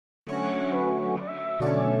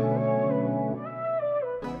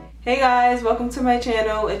Hey guys, welcome to my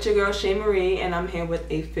channel. It's your girl Shay Marie and I'm here with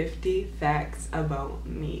a 50 facts about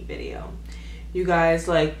me video. You guys,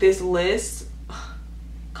 like, this list,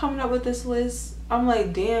 coming up with this list, I'm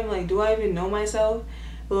like, damn, like, do I even know myself?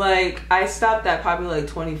 Like, I stopped at probably like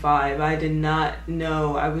 25. I did not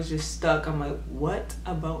know. I was just stuck. I'm like, what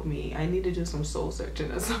about me? I need to do some soul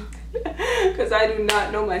searching or something because I do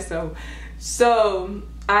not know myself. So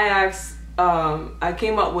I asked, I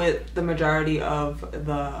came up with the majority of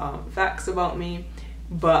the facts about me,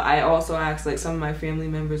 but I also asked like some of my family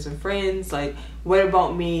members and friends, like, what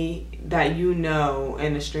about me that you know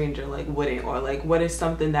and a stranger like wouldn't, or like what is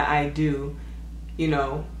something that I do, you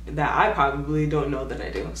know, that I probably don't know that I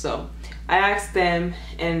do. So I asked them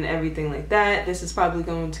and everything like that. This is probably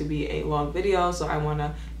going to be a long video, so I want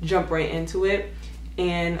to jump right into it.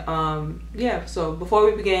 And yeah, so before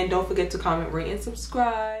we begin, don't forget to comment, rate, and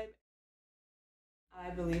subscribe. I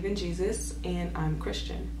believe in Jesus and I'm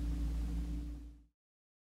Christian.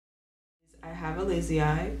 I have a lazy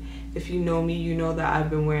eye. If you know me, you know that I've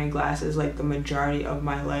been wearing glasses like the majority of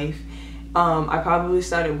my life. I probably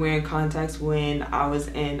started wearing contacts when I was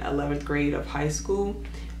in 11th grade of high school.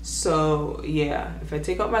 So yeah, if I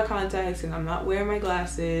take out my contacts and I'm not wearing my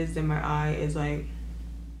glasses, then my eye is like...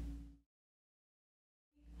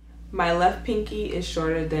 My left pinky is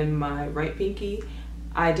shorter than my right pinky.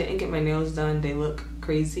 I didn't get my nails done. They look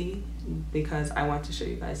crazy because I want to show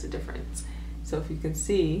you guys the difference. So if you can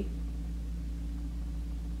see,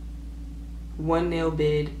 one nail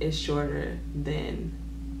bed is shorter than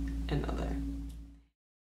another.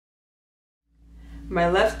 My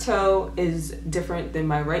left toe is different than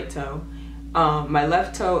my right toe. My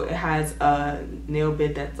left toe, it has a nail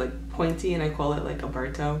bed that's like pointy and I call it like a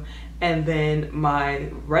bird toe. And then my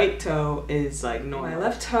right toe is like normal. My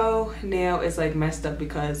left toe nail is like messed up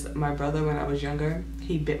because my brother, when I was younger,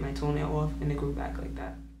 he bit my toenail off and it grew back like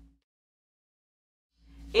that.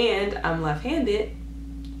 And I'm left-handed,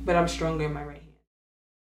 but I'm stronger in my right hand.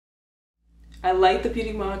 I like the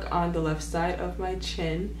beauty mark on the left side of my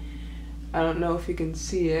chin. I don't know if you can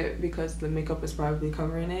see it because the makeup is probably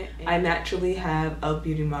covering it. I naturally have a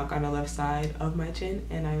beauty mark on the left side of my chin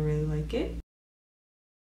and I really like it.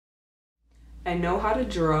 I know how to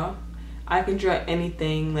draw. I can draw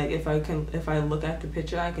anything. Like if I look at the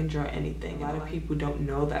picture, I can draw anything. A lot of people don't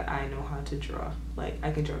know that I know how to draw. Like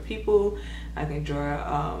I can draw people, I can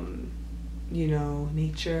draw you know,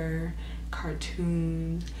 nature,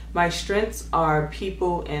 cartoons. My strengths are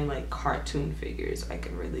people and like cartoon figures. I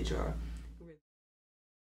can really draw.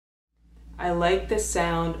 I like the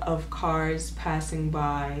sound of cars passing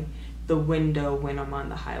by the window when I'm on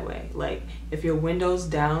the highway. Like if your window's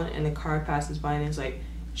down and a car passes by and it's like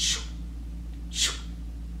shoo, shoo,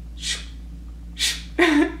 shoo,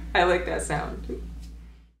 shoo. I like that sound.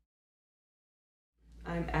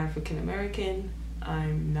 I'm African American.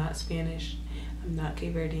 I'm not Spanish. I'm not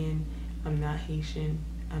Cape Verdean. I'm not Haitian.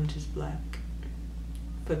 I'm just black.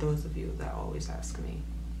 For those of you that always ask me,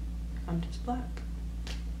 I'm just black.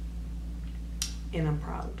 And I'm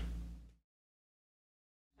proud.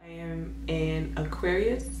 I am an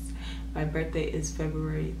Aquarius. My birthday is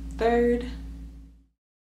February 3rd.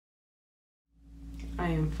 I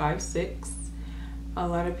am 5'6". A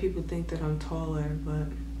lot of people think that I'm taller, but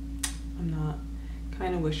I'm not.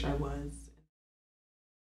 Kind of wish I was.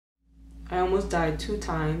 I almost died 2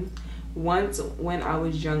 times. Once when I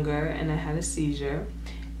was younger and I had a seizure,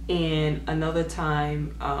 and another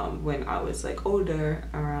time when I was like older,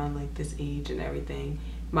 around like this age and everything,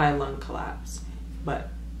 my lung collapsed. But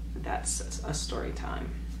that's a story time.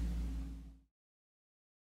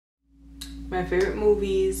 My favorite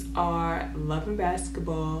movies are Love and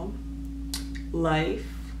Basketball, Life,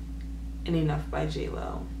 and Enough by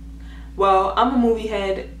J-Lo. Well, I'm a movie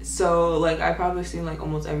head, so like I probably seen like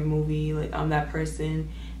almost every movie. Like I'm that person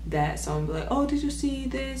that someone be like, oh, did you see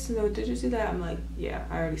this? No, did you see that? I'm like, yeah,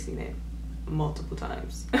 I already seen it multiple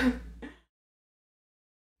times.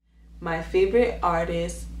 My favorite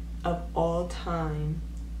artist of all time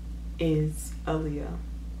is Aaliyah.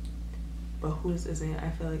 But whose isn't? I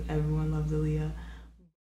feel like everyone loves Aaliyah.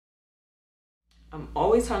 I'm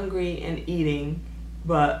always hungry and eating,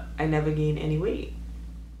 but I never gain any weight.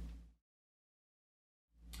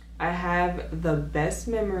 I have the best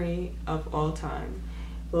memory of all time.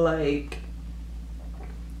 Like,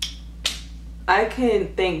 I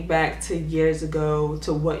can think back to years ago,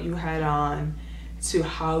 to what you had on, to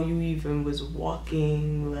how you even was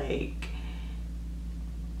walking. Like,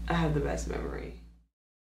 I have the best memory.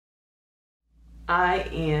 I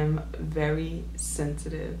am very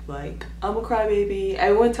sensitive. Like, I'm a crybaby.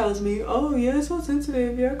 Everyone tells me, oh, you're so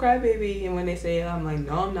sensitive, you're a crybaby. And when they say it, I'm like,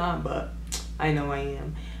 no, I'm not, but I know I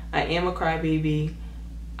am. I am a crybaby.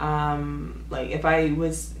 Like, if I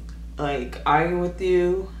was, like, arguing with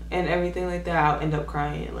you and everything like that, I'll end up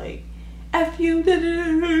crying. Like, F you, see,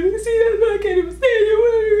 I can't even stand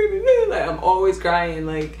you. Like, I'm always crying,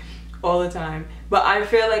 like, all the time. But I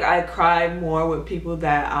feel like I cry more with people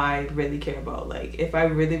that I really care about. Like, if I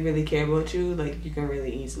really, really care about you, like, you can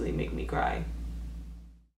really easily make me cry.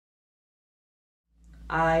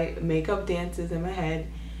 I make up dances in my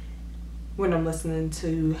head when I'm listening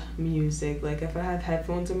to music. Like, if I have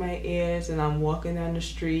headphones in my ears and I'm walking down the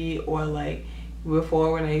street, or like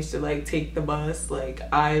before when I used to like take the bus, like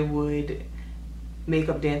I would make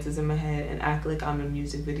up dances in my head and act like I'm in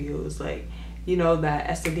music videos. Like, you know, that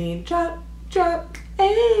Estadine drop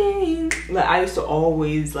aim. Like, I used to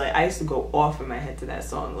always, like, I used to go off in my head to that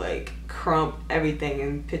song, like crump everything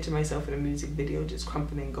and picture myself in a music video just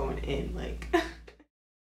crumping and going in. Like,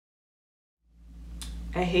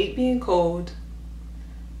 I hate being cold,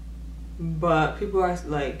 but people are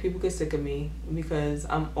like, people get sick of me because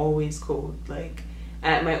I'm always cold. Like,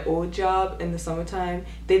 at my old job in the summertime,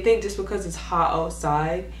 they think just because it's hot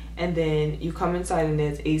outside and then you come inside and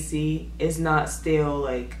there's AC, it's not still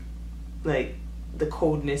like the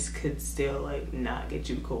coldness could still like not get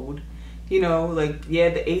you cold. You know, like, yeah,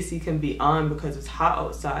 the AC can be on because it's hot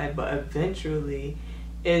outside, but eventually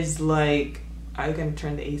is like, I'm gonna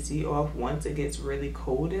turn the AC off once it gets really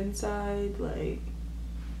cold inside. Like,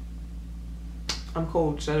 I'm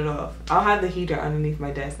cold, shut it off. I'll have the heater underneath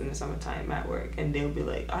my desk in the summertime at work, and they'll be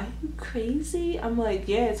like, are you crazy? I'm like,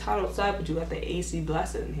 yeah, it's hot outside, but you got the AC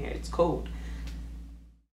blasted in here, it's cold.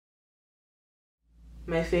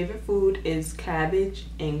 My favorite food is cabbage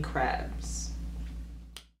and crabs.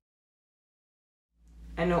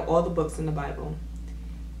 I know all the books in the Bible.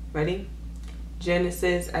 Ready?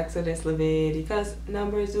 Genesis, Exodus, Leviticus,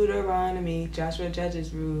 Numbers, Deuteronomy, Joshua,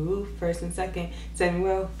 Judges, Ruth, 1st and 2nd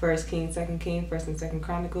Samuel, 1st Kings, 2nd Kings, 1st and 2nd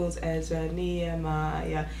Chronicles, Ezra,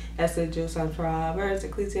 Nehemiah, Esther, Joseph, Proverbs,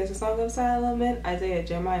 Ecclesiastes, Song of Solomon, Isaiah,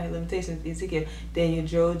 Jeremiah, Lamentations, Ezekiel, Daniel,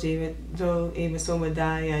 Job, Amos,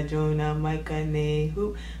 Obadiah, Jonah, Micah,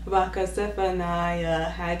 Nahum, Habakkuk, Zephaniah,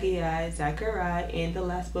 Haggai, Zechariah, and the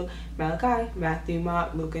last book, Malachi, Matthew,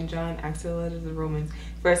 Mark, Luke, and John, Acts, the letters of Romans,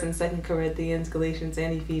 1st and 2nd Corinthians, Galatians,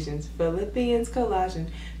 and Ephesians, Philippians, Colossians,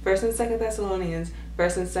 1st and 2nd Thessalonians,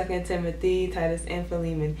 1st and 2nd Timothy, Titus, and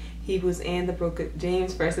Philemon, Hebrews, and the book of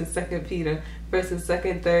James, 1st and 2nd Peter, 1st and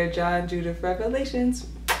 2nd, 3rd John, Judith, Revelations.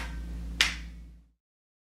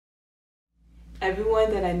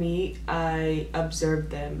 Everyone that I meet, I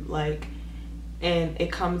observe them, like, and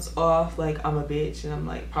it comes off like I'm a bitch and I'm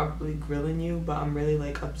like probably grilling you, but I'm really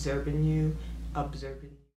like observing you.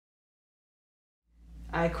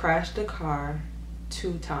 I crashed a car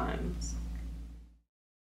 2 times.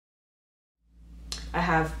 I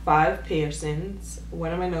have 5 piercings,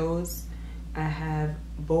 one on my nose. I have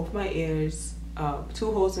both my ears,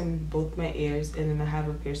 2 holes in both my ears, and then I have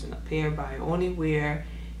a piercing up here, but I only wear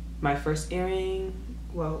my first earring.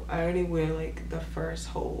 Well, I only wear like the first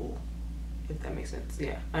hole, if that makes sense.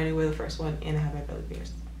 Yeah, I only wear the first one, and I have my belly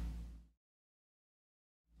pierced.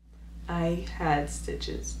 I had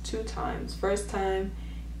stitches 2 times. First time,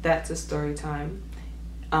 that's a story time.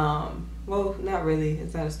 Well, not really,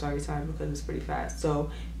 it's not a story time because it's pretty fast.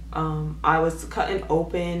 So I was cutting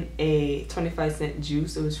open a 25-cent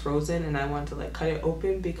juice. It was frozen, and I wanted to like cut it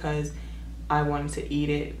open because I wanted to eat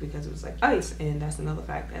it because it was like ice, and that's another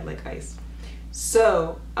fact, I like ice.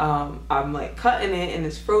 So I'm like cutting it, and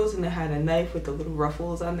it's frozen. It had a knife with the little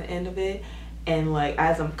ruffles on the end of it, and like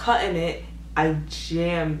as I'm cutting it, I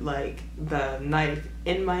jammed like the knife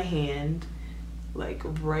in my hand, like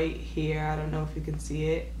right here. I don't know if you can see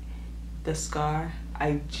it, the scar.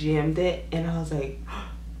 I jammed it, and I was like,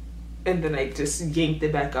 and then I just yanked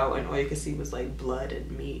it back out, and all you could see was like blood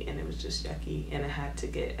and meat, and it was just yucky. And I had to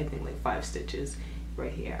get, I think, like 5 stitches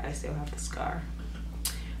right here. I still have the scar.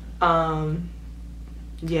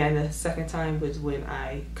 Yeah, and the second time was when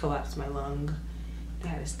I collapsed my lung. They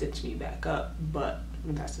had to stitch me back up, but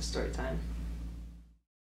that's the story time.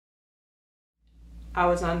 I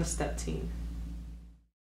was on the step team.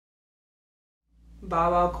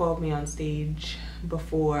 Bow Wow called me on stage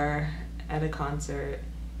before at a concert,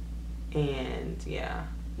 and yeah,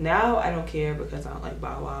 now I don't care because I don't like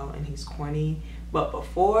Bow Wow and he's corny. But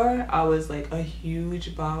before, I was like a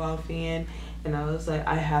huge Bow Wow fan, and I was like,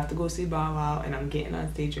 I have to go see Bow Wow, and I'm getting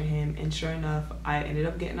on stage with him. And sure enough, I ended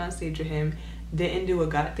up getting on stage with him didn't do a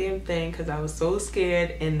goddamn thing because I was so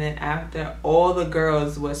scared. And then after, all the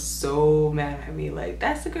girls was so mad at me, like,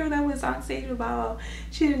 that's the girl that was on stage with Bow Wow,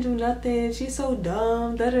 she didn't do nothing, she's so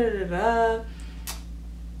dumb, da da da da.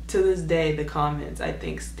 To this day, the comments I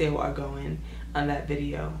think still are going on that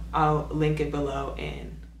video. I'll link it below.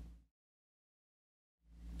 And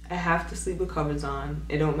I have to sleep with covers on.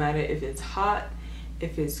 It don't matter if it's hot,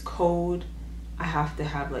 if it's cold, I have to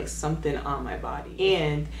have like something on my body.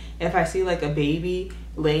 And if I see like a baby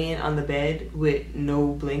laying on the bed with no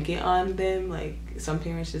blanket on them, like some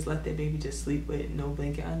parents just let their baby just sleep with no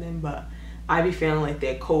blanket on them, but I be feeling like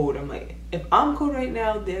they're cold. I'm like, if I'm cold right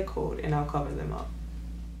now, they're cold, and I'll cover them up.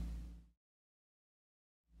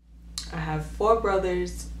 I have 4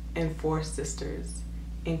 brothers and 4 sisters,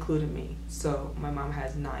 including me. So my mom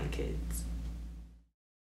has 9 kids.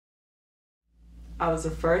 I was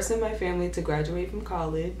the first in my family to graduate from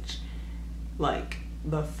college. Like,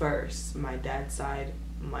 the first. My dad's side,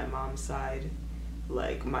 my mom's side,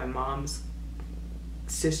 like my mom's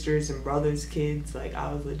sisters and brothers' kids. Like,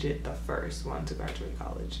 I was legit the first one to graduate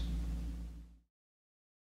college.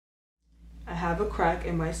 I have a crack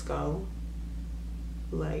in my skull.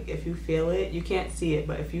 Like, if you feel it, you can't see it,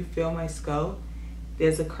 but if you feel my skull,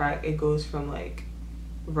 there's a crack. It goes from like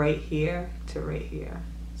right here to right here.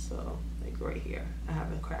 So like right here, I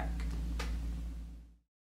have a crack.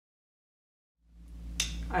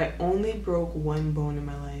 I only broke 1 bone in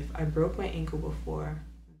my life. I broke my ankle before.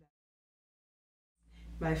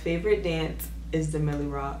 My favorite dance is the Millie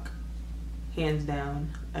Rock. Hands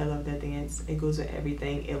down. I love that dance. It goes with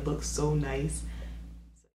everything. It looks so nice.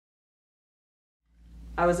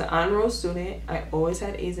 I was an honor roll student. I always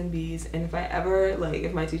had A's and B's, and if I ever, like,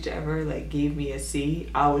 if my teacher ever, like, gave me a C,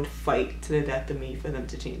 I would fight to the death of me for them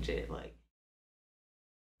to change it. Like,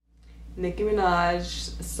 Nicki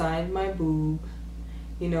Minaj signed my boob.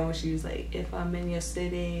 You know, when she was like, if I'm in your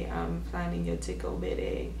city, I'm finding your tickle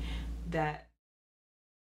bitty. That.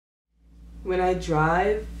 When I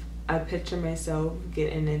drive, I picture myself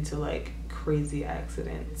getting into, like, crazy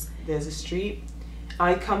accidents. There's a street.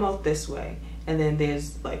 I come out this way. And then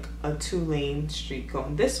there's like a 2-lane street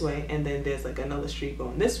going this way, and then there's like another street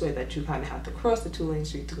going this way that you kind of have to cross the 2-lane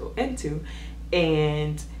street to go into.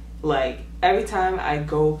 And like every time I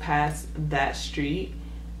go past that street,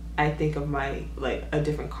 I think of my, like, a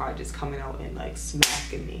different car just coming out and like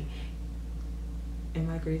smacking me.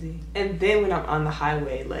 Am I crazy? And then when I'm on the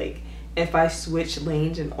highway, like if I switch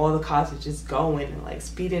lanes and all the cars are just going and like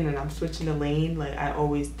speeding and I'm switching the lane, like I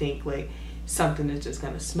always think like something is just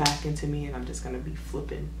gonna smack into me and I'm just gonna be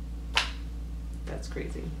flipping. That's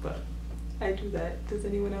crazy, but I do that. Does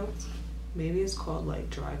anyone else? Maybe it's called like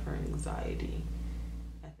driver anxiety,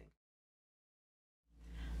 I think.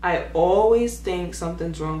 I always think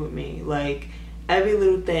something's wrong with me. Like every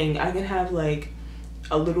little thing, I can have like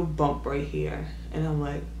a little bump right here and I'm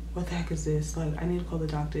like, what the heck is this? Like, I need to call the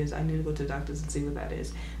doctors. I need to go to the doctors and see what that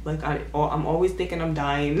is. Like I'm always thinking I'm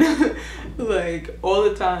dying. Like all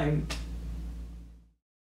the time.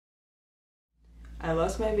 I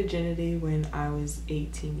lost my virginity when I was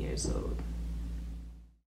 18 years old.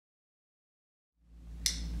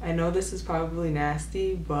 I know this is probably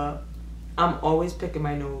nasty, but I'm always picking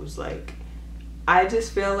my nose. Like, I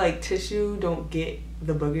just feel like tissue don't get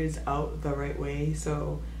the boogers out the right way,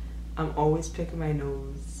 so I'm always picking my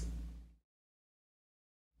nose.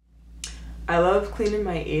 I love cleaning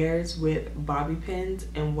my ears with bobby pins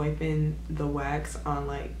and wiping the wax on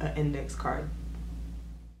like an index card.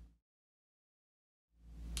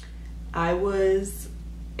 I was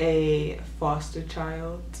a foster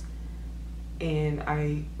child and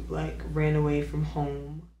I like ran away from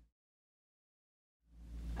home.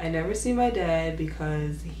 I never see my dad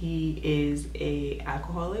because he is a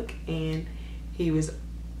alcoholic and he was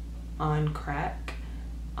on crack.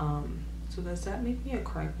 So does that make me a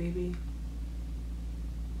crack baby?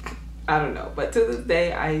 I don't know, but to this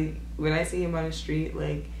day, when I see him on the street,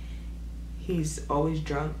 like he's always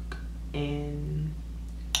drunk and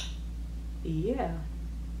yeah,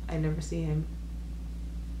 I never see him.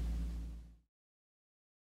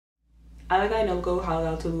 Alaga no go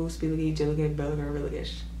halal tulu spiligi jillige belgar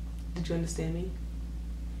religish. Did you understand me?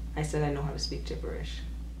 I said I know how to speak gibberish.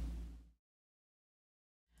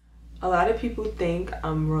 A lot of people think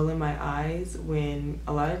I'm rolling my eyes when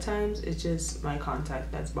a lot of times it's just my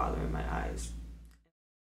contact that's bothering my eyes.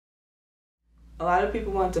 A lot of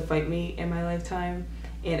people want to fight me in my lifetime,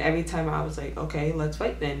 and every time I was like, okay, let's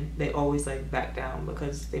fight then, they always like back down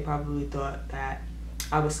because they probably thought that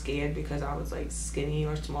I was scared because I was like skinny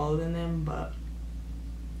or smaller than them, but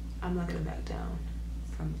I'm not gonna back down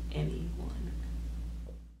from anyone.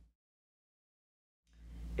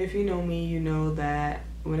 If you know me, you know that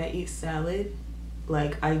when I eat salad,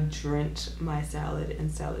 like I drench my salad in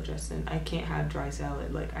salad dressing. I can't have dry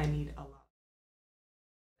salad. Like I need a lot.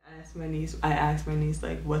 I asked my niece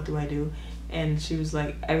like, what do I do? And she was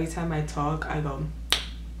like, every time I talk, I go,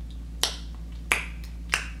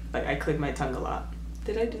 like I click my tongue a lot.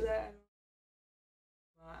 Did I do that?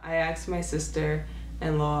 I asked my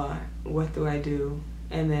sister-in-law, what do I do?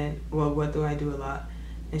 And then, well, what do I do a lot?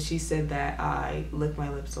 And she said that I lick my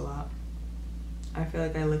lips a lot. I feel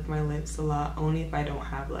like I lick my lips a lot only if I don't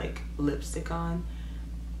have like lipstick on.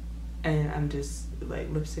 And I'm just like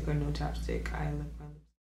lipstick or no chapstick, I lick my lips.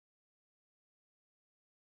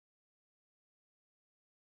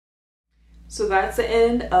 So that's the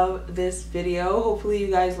end of this video. Hopefully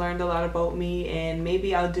you guys learned a lot about me, and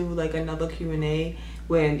maybe I'll do like another Q&A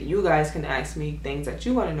when you guys can ask me things that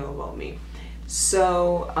you want to know about me.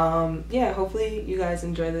 So yeah, hopefully you guys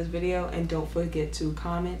enjoy this video, and don't forget to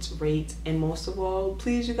comment, rate, and most of all,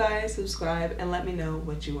 please you guys subscribe and let me know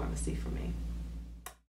what you want to see from me.